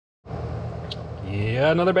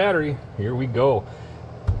Yeah, another battery. Here we go.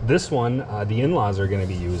 This one, the in-laws are going to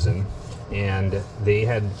be using, and they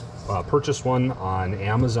had purchased one on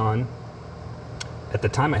Amazon. At the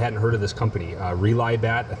time, I hadn't heard of this company,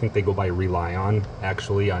 RELiBatt. I think they go by RELion,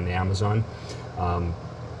 actually, on Amazon.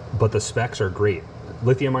 But the specs are great.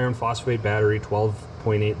 Lithium iron phosphate battery,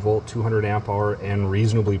 12.8 volt, 200 amp hour, and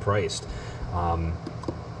reasonably priced.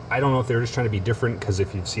 I don't know if they're just trying to be different, because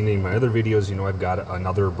if you've seen any of my other videos, you know I've got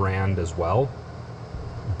another brand as well.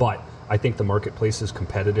 But I think the marketplace is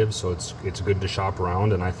competitive, so it's good to shop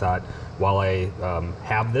around. And I thought, while I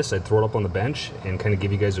have this, I'd throw it up on the bench and kind of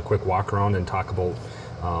give you guys a quick walk around and talk about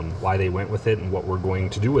why they went with it and what we're going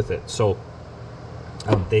to do with it. So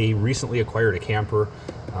they recently acquired a camper,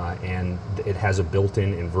 and it has a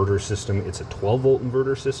built-in inverter system. It's a 12-volt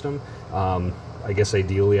inverter system. I guess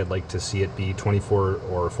ideally I'd like to see it be 24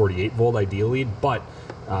 or 48 volt ideally, but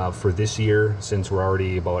for this year, since we're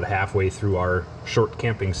already about halfway through our short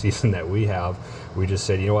camping season that we have, we just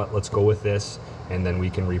said, you know what, let's go with this, and then we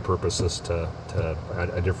can repurpose this to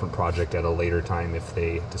a different project at a later time if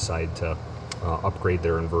they decide to upgrade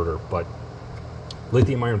their inverter. But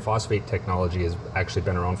lithium iron phosphate technology has actually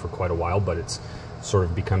been around for quite a while, but it's sort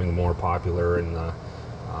of becoming more popular in the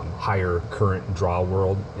higher current draw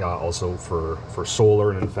world, also for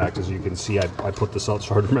solar. And in fact, as you can see, I put this out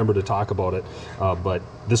so hard to remember to talk about it, but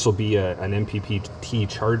this will be an Mppt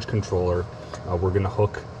charge controller. We're going to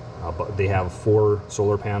hook, but they have 4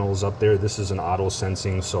 solar panels up there. This is an auto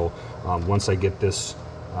sensing, so once I get this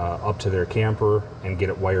up to their camper and get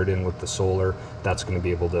it wired in with the solar, that's going to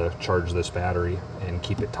be able to charge this battery and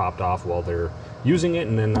keep it topped off while they're using it,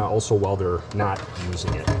 and then also while they're not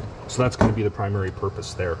using it. So that's going to be the primary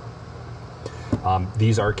purpose there.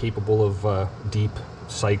 These are capable of deep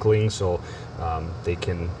cycling, so they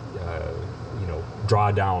can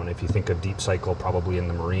draw down. If you think of deep cycle, probably in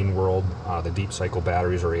the marine world, the deep cycle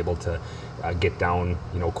batteries are able to get down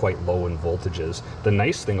quite low in voltages. The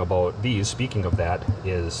nice thing about these, speaking of that,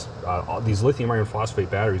 is these lithium iron phosphate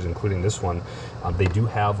batteries, including this one, they do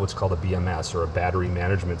have what's called a BMS, or a battery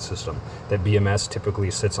management system. That BMS typically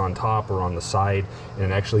sits on top or on the side, and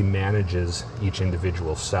it actually manages each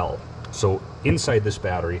individual cell. So inside this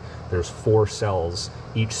battery, there's 4 cells.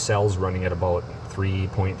 Each cell's running at about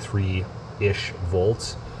 3.3-ish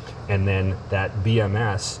volts, and then that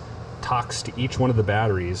BMS talks to each one of the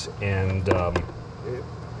batteries and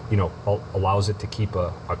allows it to keep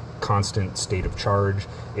a constant state of charge.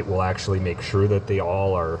 It will actually make sure that they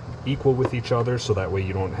all are equal with each other, so that way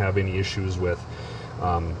you don't have any issues with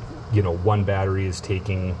one battery is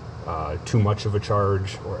taking too much of a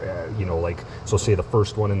charge, or so say the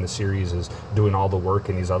first one in the series is doing all the work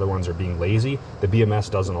and these other ones are being lazy. The BMS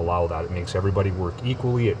doesn't allow that. It makes everybody work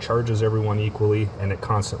equally, it charges everyone equally, and it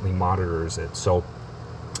constantly monitors it. So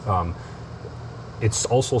it's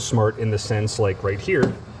also smart in the sense, like right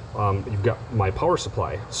here, you've got my power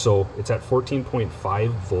supply, so it's at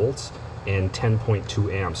 14.5 volts and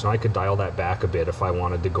 10.2 amps. Now I could dial that back a bit if I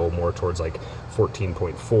wanted to go more towards like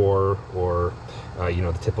 14.4, or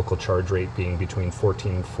the typical charge rate being between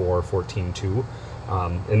 14.4, 14.2,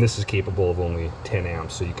 and this is capable of only 10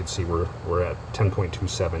 amps, so you can see we're at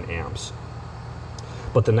 10.27 amps.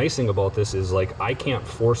 But the nice thing about this is, like, I can't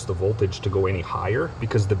force the voltage to go any higher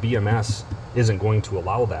because the BMS isn't going to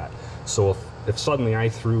allow that. So if suddenly I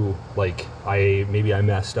threw, maybe I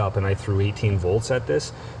messed up and I threw 18 volts at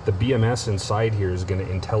this, the BMS inside here is going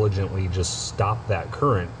to intelligently just stop that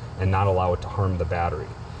current and not allow it to harm the battery.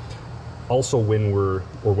 Also,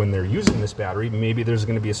 when they're using this battery, maybe there's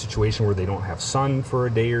going to be a situation where they don't have sun for a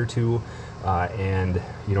day or two, and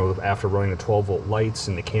after running the 12-volt lights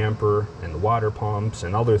in the camper and the water pumps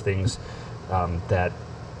and other things,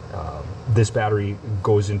 this battery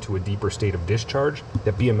goes into a deeper state of discharge.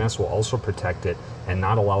 That BMS will also protect it and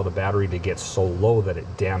not allow the battery to get so low that it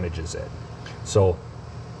damages it. So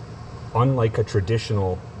unlike a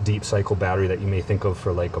traditional deep cycle battery that you may think of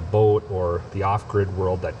for like a boat or the off-grid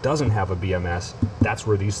world that doesn't have a BMS, that's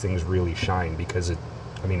where these things really shine, because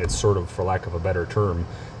it's sort of, for lack of a better term,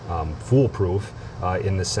 foolproof,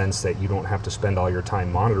 in the sense that you don't have to spend all your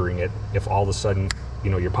time monitoring it. If all of a sudden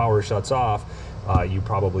your power shuts off, you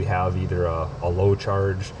probably have either a low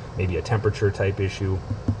charge, maybe a temperature type issue.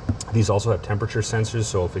 These also have temperature sensors,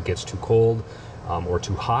 so if it gets too cold or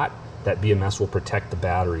too hot, that BMS will protect the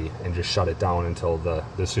battery and just shut it down until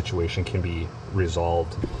the situation can be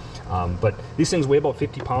resolved. But these things weigh about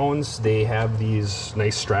 50 pounds. They have these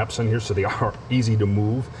nice straps on here, so they are easy to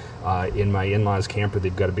move. In my in-laws camper,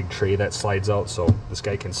 they've got a big tray that slides out, so this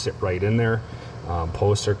guy can sit right in there.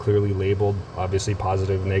 Posts are clearly labeled, obviously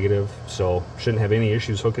positive, negative, so shouldn't have any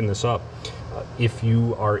issues hooking this up. If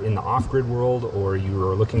you are in the off-grid world or you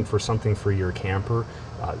are looking for something for your camper,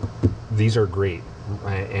 these are great.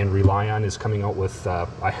 And RELiBatt is coming out with,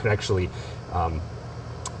 I had actually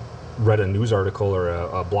read a news article or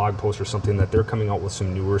a blog post or something that they're coming out with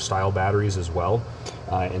some newer style batteries as well,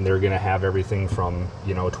 and they're going to have everything from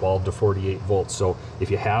 12 to 48 volts. So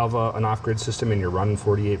if you have an off-grid system and you're running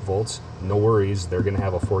 48 volts, no worries, they're going to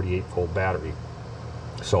have a 48 volt battery.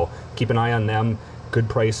 So keep an eye on them. Good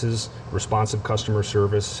prices, responsive customer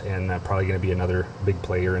service, and probably going to be another big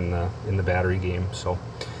player in the battery game. So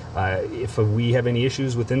if we have any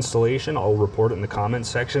issues with installation, I'll report it in the comments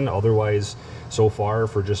section. Otherwise, so far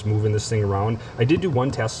for just moving this thing around, I did do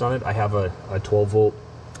one test on it. I have a 12 volt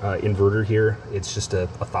inverter here. It's just a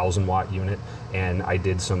 1,000 watt unit, and I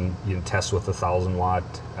did some tests with a 1,000 watt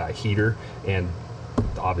heater, and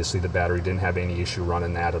obviously the battery didn't have any issue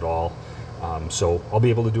running that at all. So I'll be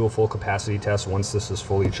able to do a full capacity test once this is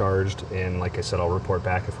fully charged, and like I said, I'll report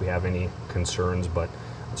back if we have any concerns. But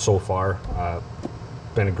so far,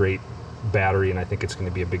 been a great battery, and I think it's going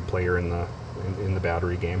to be a big player in the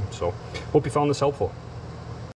battery game. So hope you found this helpful.